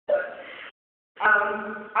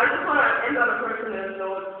I just want to end on a personal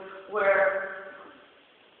note where,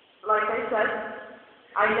 like I said,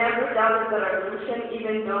 I never doubted the revolution,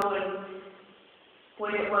 even though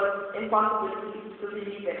when it was impossible to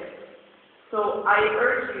believe it. So I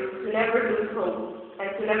urge you to never lose hope and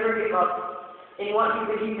to never give up in what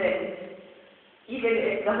you believe in, even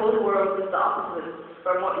if the whole world is the opposite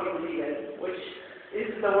from what you believe in, which is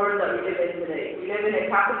the world that we live in today. We live in a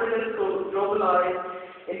capitalist, globalized,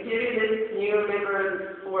 imperialist,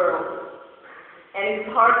 neoliberal world. And it's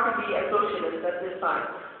hard to be a socialist at this time.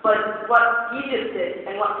 But what Egypt did,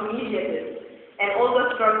 and what Tunisia did, and all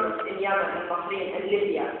the struggles in Yemen and Bahrain and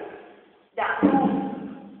Libya, that proves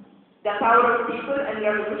the power of people and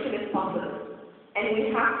revolution is possible. And we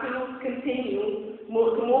have to continue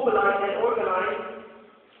to mobilize and organize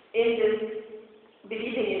in this,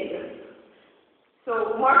 believing in this.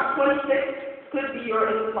 So March 26th could be your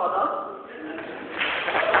intifada.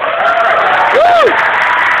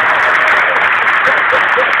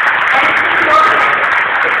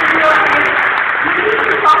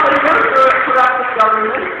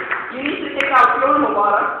 Government, you need to take out your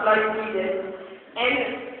Mubarak like we did, and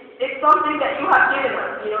it's something that you have given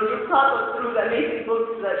us. You know, you've taught us through the amazing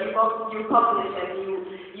books that you publish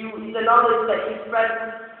and the knowledge that you spread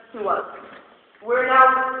to us. We're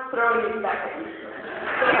now throwing it back at you.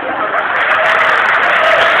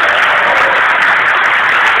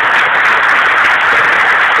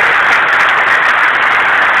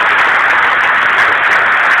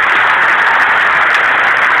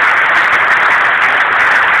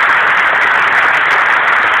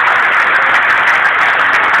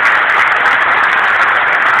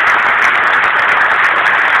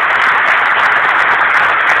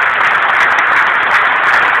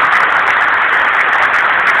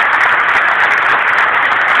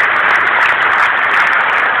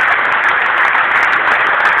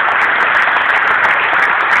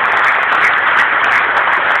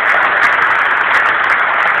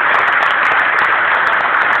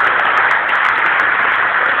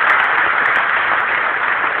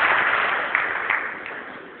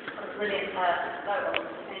 Brilliant.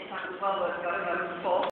 Anytime as well, we're going before.